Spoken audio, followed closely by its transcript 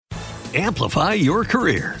Amplify your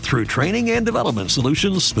career through training and development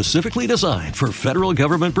solutions specifically designed for federal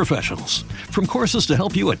government professionals. From courses to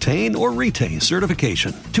help you attain or retain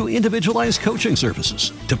certification, to individualized coaching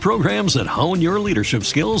services, to programs that hone your leadership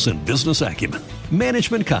skills and business acumen,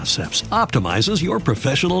 Management Concepts optimizes your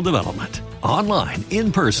professional development. Online,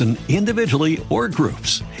 in person, individually, or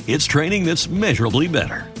groups, it's training that's measurably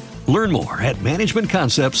better. Learn more at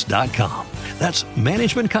managementconcepts.com. That's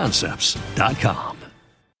managementconcepts.com.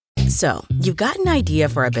 So, you've got an idea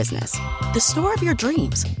for a business. The store of your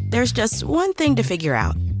dreams. There's just one thing to figure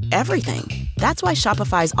out. Everything. That's why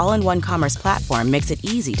Shopify's all-in-one commerce platform makes it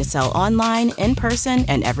easy to sell online, in person,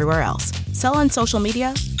 and everywhere else. Sell on social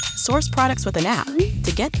media. Source products with an app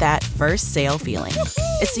to get that first sale feeling.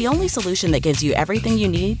 It's the only solution that gives you everything you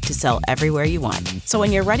need to sell everywhere you want. So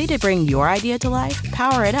when you're ready to bring your idea to life,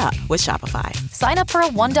 power it up with Shopify. Sign up for a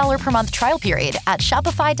 $1 per month trial period at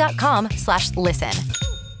shopify.com/listen.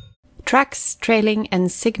 Tracks, Trailing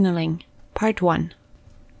and Signaling, Part 1.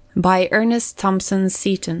 By Ernest Thompson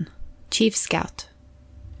Seton, Chief Scout.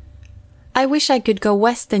 I wish I could go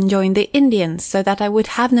west and join the Indians so that I would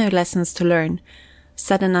have no lessons to learn,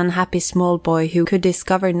 said an unhappy small boy who could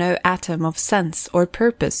discover no atom of sense or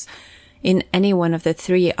purpose in any one of the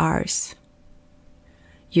 3 R's.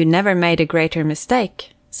 You never made a greater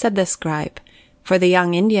mistake, said the scribe, for the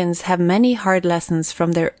young Indians have many hard lessons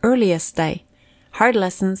from their earliest day, hard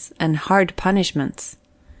lessons and hard punishments.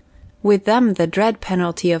 With them the dread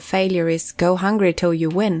penalty of failure is go hungry till you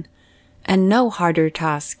win, and no harder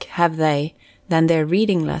task have they than their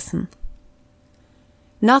reading lesson.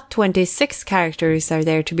 Not 26 characters are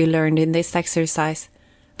there to be learned in this exercise,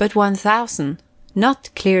 but 1,000. Not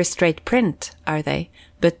clear straight print are they,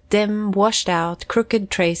 but dim, washed out,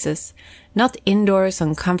 crooked traces, not indoors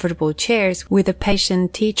on comfortable chairs with a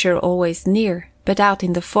patient teacher always near, but out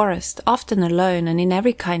in the forest, often alone and in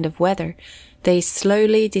every kind of weather, they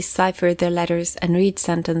slowly decipher their letters and read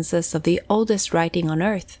sentences of the oldest writing on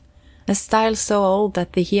earth, a style so old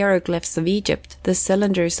that the hieroglyphs of Egypt, the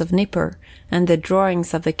cylinders of Nippur, and the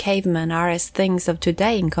drawings of the cavemen are as things of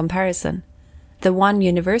today in comparison, the one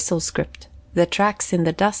universal script, the tracks in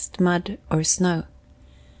the dust, mud, or snow.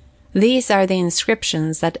 These are the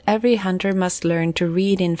inscriptions that every hunter must learn to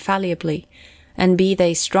read infallibly, and be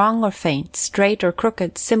they strong or faint, straight or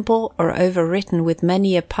crooked, simple or overwritten with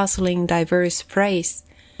many a puzzling diverse phrase,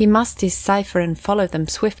 he must decipher and follow them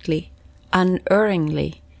swiftly,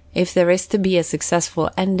 unerringly, if there is to be a successful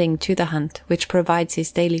ending to the hunt which provides his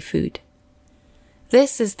daily food.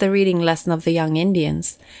 This is the reading lesson of the young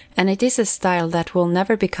Indians, and it is a style that will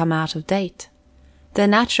never become out of date. The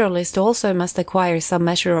naturalist also must acquire some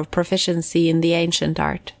measure of proficiency in the ancient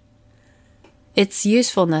art. Its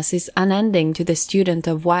usefulness is unending to the student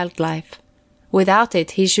of wild life. Without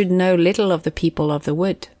it he should know little of the people of the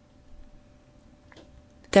wood.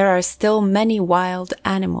 There are still many wild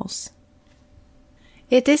animals.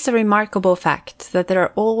 It is a remarkable fact that there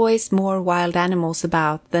are always more wild animals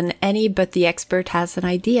about than any but the expert has an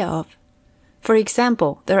idea of. For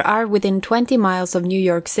example, there are within 20 miles of New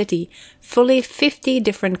York City fully 50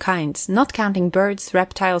 different kinds, not counting birds,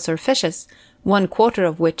 reptiles, or fishes, 1/4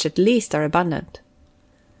 of which at least are abundant.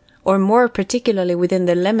 Or more particularly within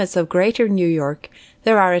the limits of Greater New York,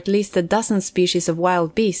 there are at least a dozen species of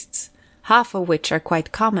wild beasts, half of which are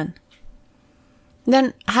quite common.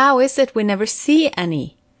 Then how is it we never see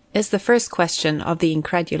any? Is the first question of the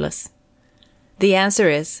incredulous. The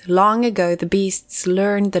answer is, long ago the beasts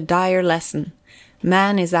learned the dire lesson.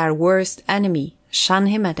 Man is our worst enemy, shun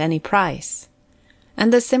him at any price.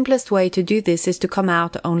 And the simplest way to do this is to come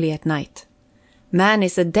out only at night. Man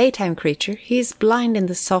is a daytime creature, he is blind in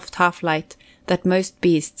the soft half-light that most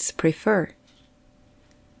beasts prefer.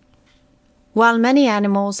 While many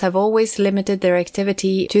animals have always limited their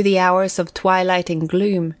activity to the hours of twilight and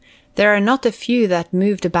gloom, there are not a few that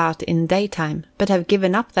moved about in daytime, but have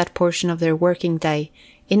given up that portion of their working day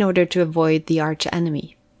in order to avoid the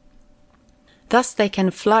arch-enemy. Thus they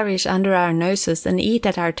can flourish under our noses and eat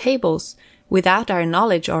at our tables without our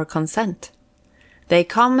knowledge or consent. They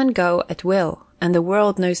come and go at will, and the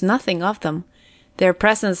world knows nothing of them. Their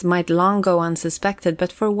presence might long go unsuspected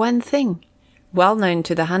but for one thing, well known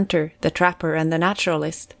to the hunter, the trapper, and the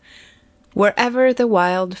naturalist. Wherever the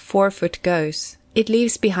wild forefoot goes, it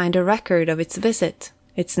leaves behind a record of its visit,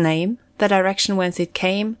 its name, the direction whence it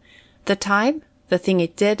came, the time, the thing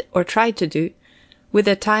it did or tried to do, with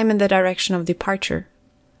the time and the direction of departure.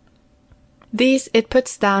 These it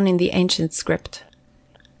puts down in the ancient script.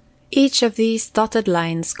 Each of these dotted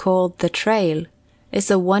lines, called the trail, is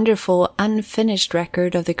a wonderful unfinished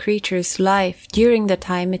record of the creature's life during the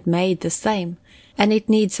time it made the same, and it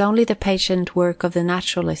needs only the patient work of the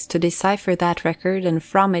naturalist to decipher that record and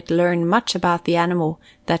from it learn much about the animal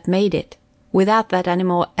that made it, without that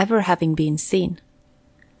animal ever having been seen.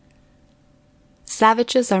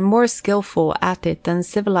 Savages are more skillful at it than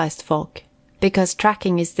civilized folk, because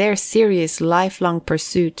tracking is their serious lifelong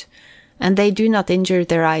pursuit, and they do not injure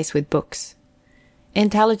their eyes with books.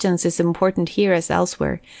 Intelligence is important here as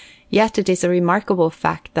elsewhere, yet it is a remarkable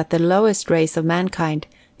fact that the lowest race of mankind,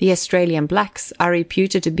 the Australian blacks, are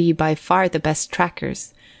reputed to be by far the best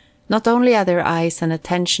trackers. Not only are their eyes and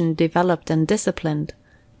attention developed and disciplined,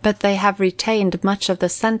 but they have retained much of the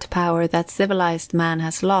scent power that civilized man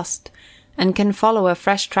has lost, and can follow a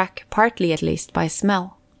fresh track partly at least by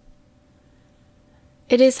smell.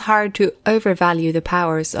 It is hard to overvalue the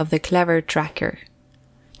powers of the clever tracker.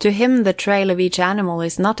 To him the trail of each animal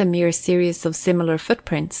is not a mere series of similar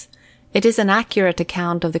footprints. It is an accurate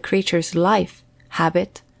account of the creature's life,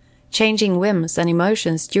 habit, changing whims and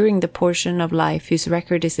emotions during the portion of life whose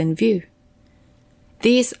record is in view.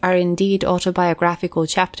 These are indeed autobiographical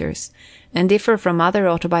chapters, and differ from other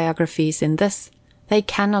autobiographies in this: they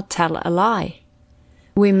cannot tell a lie.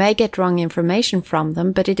 We may get wrong information from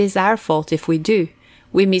them, but it is our fault if we do.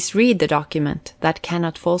 We misread the document that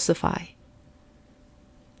cannot falsify.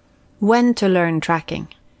 When to learn tracking?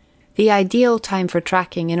 The ideal time for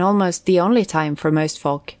tracking, and almost the only time for most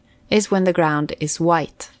folk, is when the ground is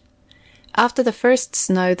white. After the first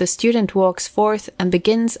snow, the student walks forth and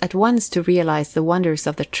begins at once to realize the wonders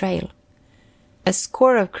of the trail. A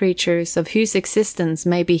score of creatures of whose existence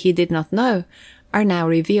maybe he did not know are now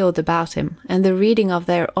revealed about him, and the reading of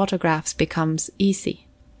their autographs becomes easy.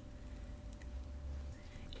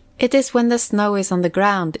 It is when the snow is on the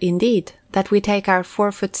ground, indeed, that we take our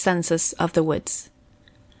 4-foot census of the woods.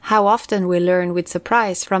 How often we learn with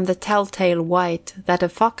surprise from the telltale white that a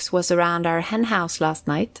fox was around our hen house last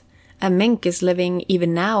night, a mink is living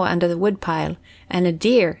even now under the woodpile, and a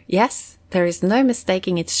deer, yes, there is no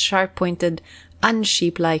mistaking its sharp-pointed,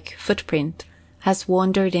 unsheep-like footprint, has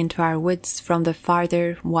wandered into our woods from the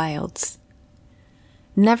farther wilds.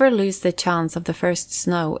 Never lose the chance of the first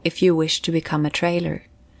snow if you wish to become a trailer.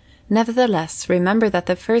 Nevertheless, remember that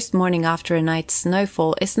the first morning after a night's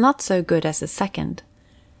snowfall is not so good as the second.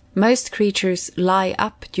 Most creatures lie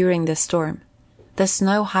up during the storm. The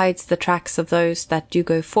snow hides the tracks of those that do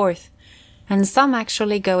go forth, and some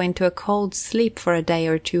actually go into a cold sleep for a day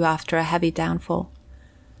or two after a heavy downfall.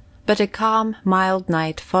 But a calm, mild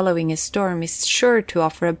night following a storm is sure to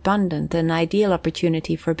offer abundant and ideal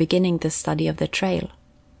opportunity for beginning the study of the trail.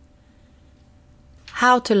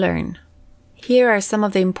 How to learn? Here are some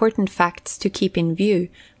of the important facts to keep in view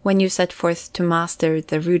when you set forth to master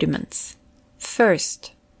the rudiments.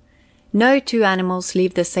 First, no two animals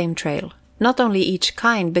leave the same trail, not only each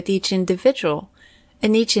kind, but each individual,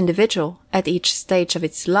 and each individual, at each stage of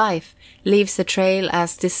its life, leaves a trail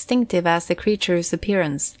as distinctive as the creature's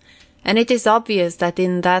appearance, and it is obvious that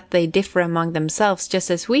in that they differ among themselves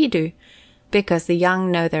just as we do, because the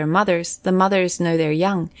young know their mothers, the mothers know their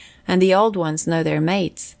young, and the old ones know their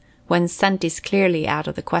mates, when scent is clearly out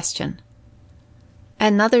of the question.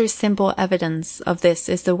 Another simple evidence of this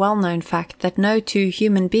is the well-known fact that no two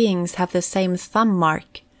human beings have the same thumb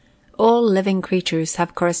mark. All living creatures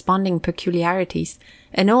have corresponding peculiarities,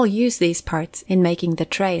 and all use these parts in making the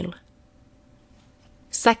trail.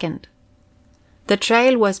 Second, the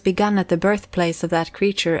trail was begun at the birthplace of that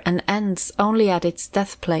creature and ends only at its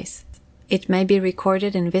death place. It may be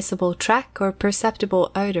recorded in visible track or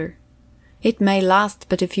perceptible odor. It may last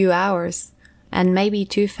but a few hours, and may be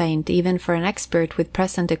too faint even for an expert with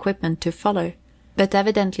present equipment to follow, but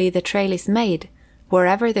evidently the trail is made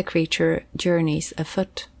wherever the creature journeys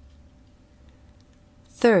afoot.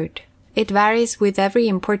 Third, it varies with every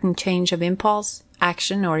important change of impulse,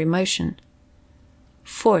 action, or emotion.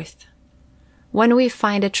 Fourth, when we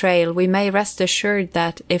find a trail, we may rest assured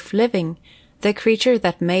that, if living, the creature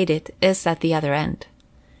that made it is at the other end.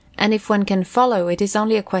 And if one can follow, it is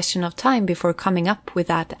only a question of time before coming up with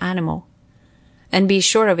that animal. And be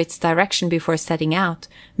sure of its direction before setting out.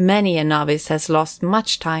 Many a novice has lost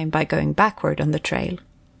much time by going backward on the trail.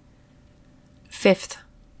 Fifth,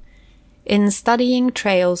 in studying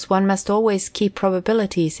trails, one must always keep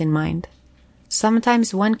probabilities in mind.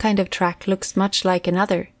 Sometimes one kind of track looks much like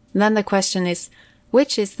another. Then the question is,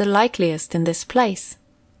 which is the likeliest in this place?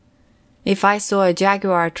 If I saw a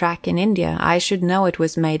jaguar track in India, I should know it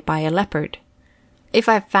was made by a leopard. If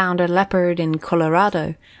I found a leopard in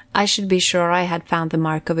Colorado, I should be sure I had found the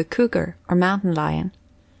mark of a cougar or mountain lion.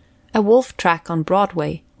 A wolf track on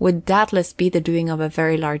Broadway would doubtless be the doing of a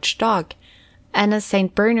very large dog, and a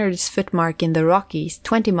St. Bernard's footmark in the Rockies,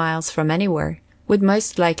 20 miles from anywhere, would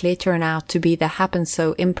most likely turn out to be the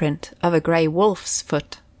happen-so imprint of a grey wolf's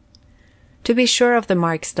foot. To be sure of the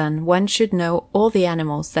marks, then, one should know all the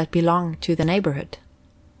animals that belong to the neighborhood.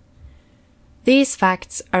 These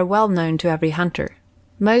facts are well known to every hunter.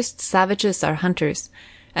 Most savages are hunters,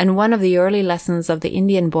 and one of the early lessons of the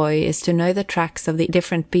Indian boy is to know the tracks of the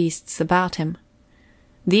different beasts about him.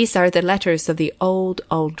 These are the letters of the old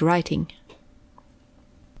writing.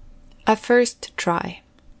 A first try.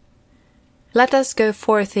 Let us go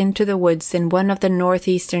forth into the woods in one of the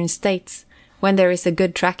northeastern states, when there is a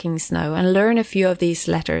good tracking snow, and learn a few of these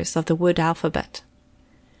letters of the wood alphabet.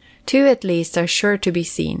 Two at least are sure to be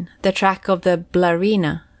seen, the track of the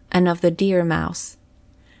blarina and of the deer mouse.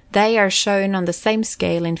 They are shown on the same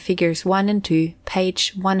scale in figures 1 and 2,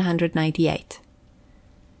 page 198.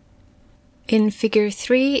 In figure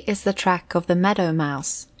 3 is the track of the meadow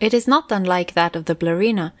mouse. It is not unlike that of the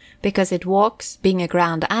blarina, because it walks, being a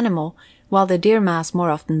ground animal, while the deer mouse more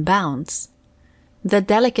often bounds. The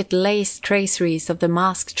delicate lace traceries of the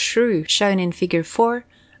masked shrew, shown in figure 4,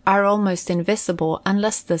 are almost invisible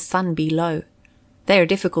unless the sun be low. They are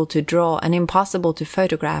difficult to draw and impossible to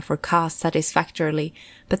photograph or cast satisfactorily,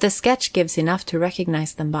 but the sketch gives enough to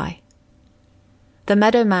recognize them by. The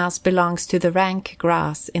meadow mouse belongs to the rank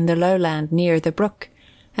grass in the lowland near the brook,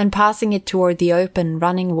 and passing it toward the open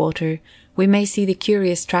running water, we may see the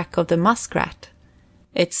curious track of the muskrat.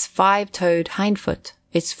 Its 5-toed hindfoot,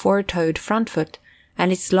 its 4-toed front foot,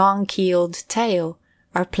 and its long-keeled tail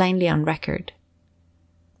are plainly on record.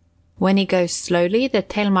 When he goes slowly, the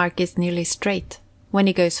tail mark is nearly straight. When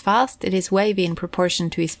he goes fast, it is wavy in proportion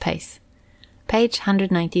to his pace. Page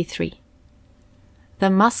 193. The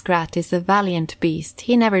muskrat is a valiant beast.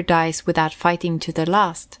 He never dies without fighting to the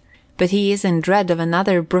last, but he is in dread of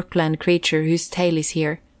another brookland creature whose tail is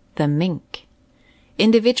here, the mink.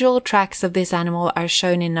 Individual tracks of this animal are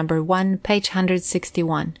shown in number 1, page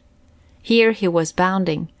 161. Here he was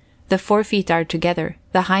bounding. The 4 feet are together,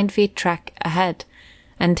 the hind feet track ahead,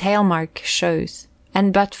 and tail mark shows,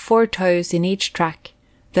 and but 4 toes in each track,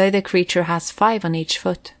 though the creature has 5 on each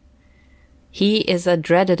foot. He is a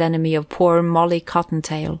dreaded enemy of poor Molly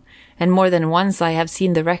Cottontail, and more than once I have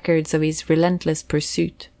seen the records of his relentless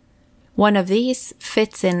pursuit. One of these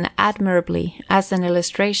fits in admirably as an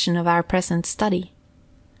illustration of our present study.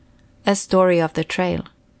 A story of the trail.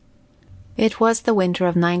 It was the winter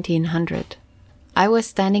of 1900. I was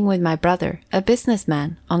standing with my brother, a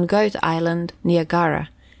businessman, on Goat Island, Niagara,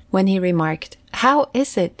 when he remarked, "How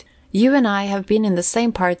is it? You and I have been in the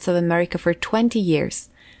same parts of America for 20 years,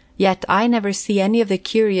 yet I never see any of the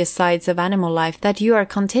curious sides of animal life that you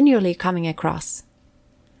are continually coming across."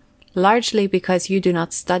 "Largely because you do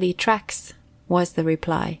not study tracks," was the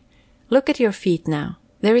reply. "Look at your feet now.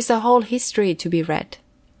 There is a whole history to be read."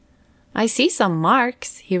 "I see some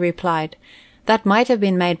marks," he replied, "that might have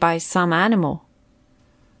been made by some animal."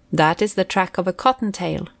 "That is the track of a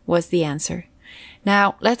cottontail," was the answer.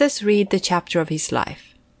 "Now let us read the chapter of his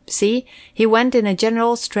life. See, he went in a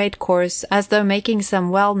general straight course as though making some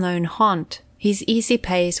well-known haunt. His easy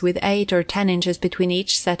pace, with 8 or 10 inches between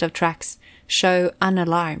each set of tracks, show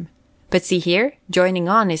unalarm. But see here, joining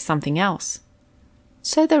on is something else."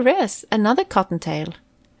 "So there is another cottontail."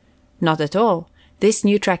 "Not at all. This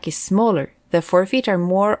new track is smaller. The 4 feet are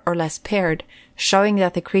more or less paired, showing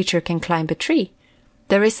that the creature can climb a tree.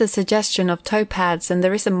 There is a suggestion of toe pads, and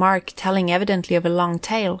there is a mark telling evidently of a long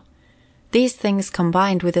tail. These things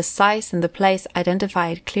combined with the size and the place identify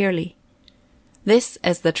it clearly. This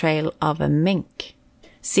is the trail of a mink.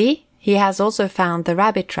 See, he has also found the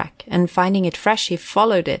rabbit track, and finding it fresh, he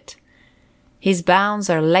followed it. His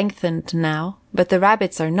bounds are lengthened now, but the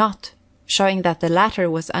rabbit's are not, showing that the latter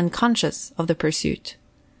was unconscious of the pursuit.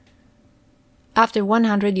 After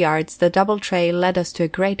 100 yards, the double trail led us to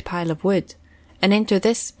a great pile of wood, and into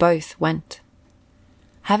this both went.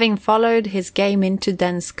 Having followed his game into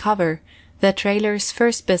dense cover, the trailer's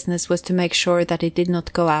first business was to make sure that it did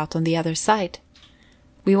not go out on the other side.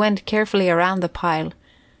 We went carefully around the pile.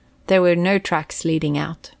 There were no tracks leading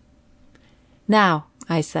out. "Now,"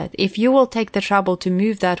 I said, "if you will take the trouble to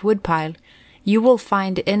move that woodpile, you will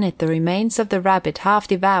find in it the remains of the rabbit half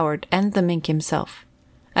devoured and the mink himself.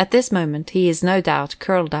 At this moment he is no doubt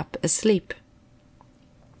curled up asleep."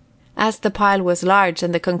 As the pile was large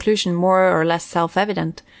and the conclusion more or less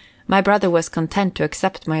self-evident, my brother was content to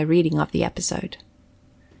accept my reading of the episode.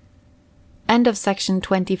 End of section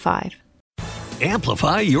 25.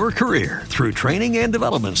 Amplify your career through training and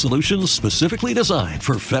development solutions specifically designed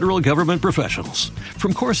for federal government professionals.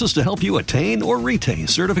 From courses to help you attain or retain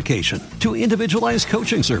certification, to individualized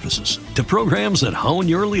coaching services, to programs that hone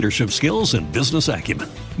your leadership skills and business acumen,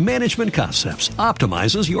 Management Concepts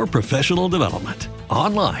optimizes your professional development.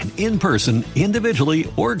 Online, in person,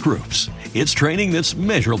 individually, or groups, it's training that's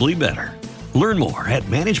measurably better. Learn more at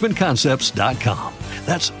managementconcepts.com.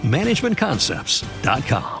 That's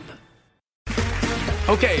managementconcepts.com.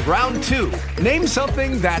 Okay, round two. Name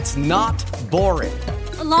something that's not boring.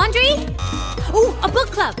 A laundry? Ooh, a book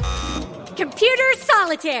club. Computer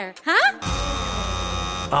solitaire, huh?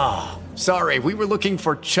 Ah, sorry, we were looking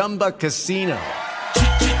for Chumba Casino.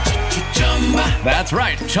 That's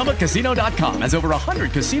right, ChumbaCasino.com has over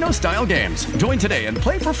 100 casino-style games. Join today and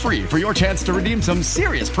play for free for your chance to redeem some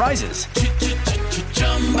serious prizes.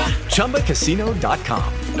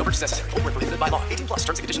 ChumbaCasino.com. No purchase necessary. Void where prohibited by law. 18+ terms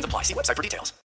and conditions apply. See website for details.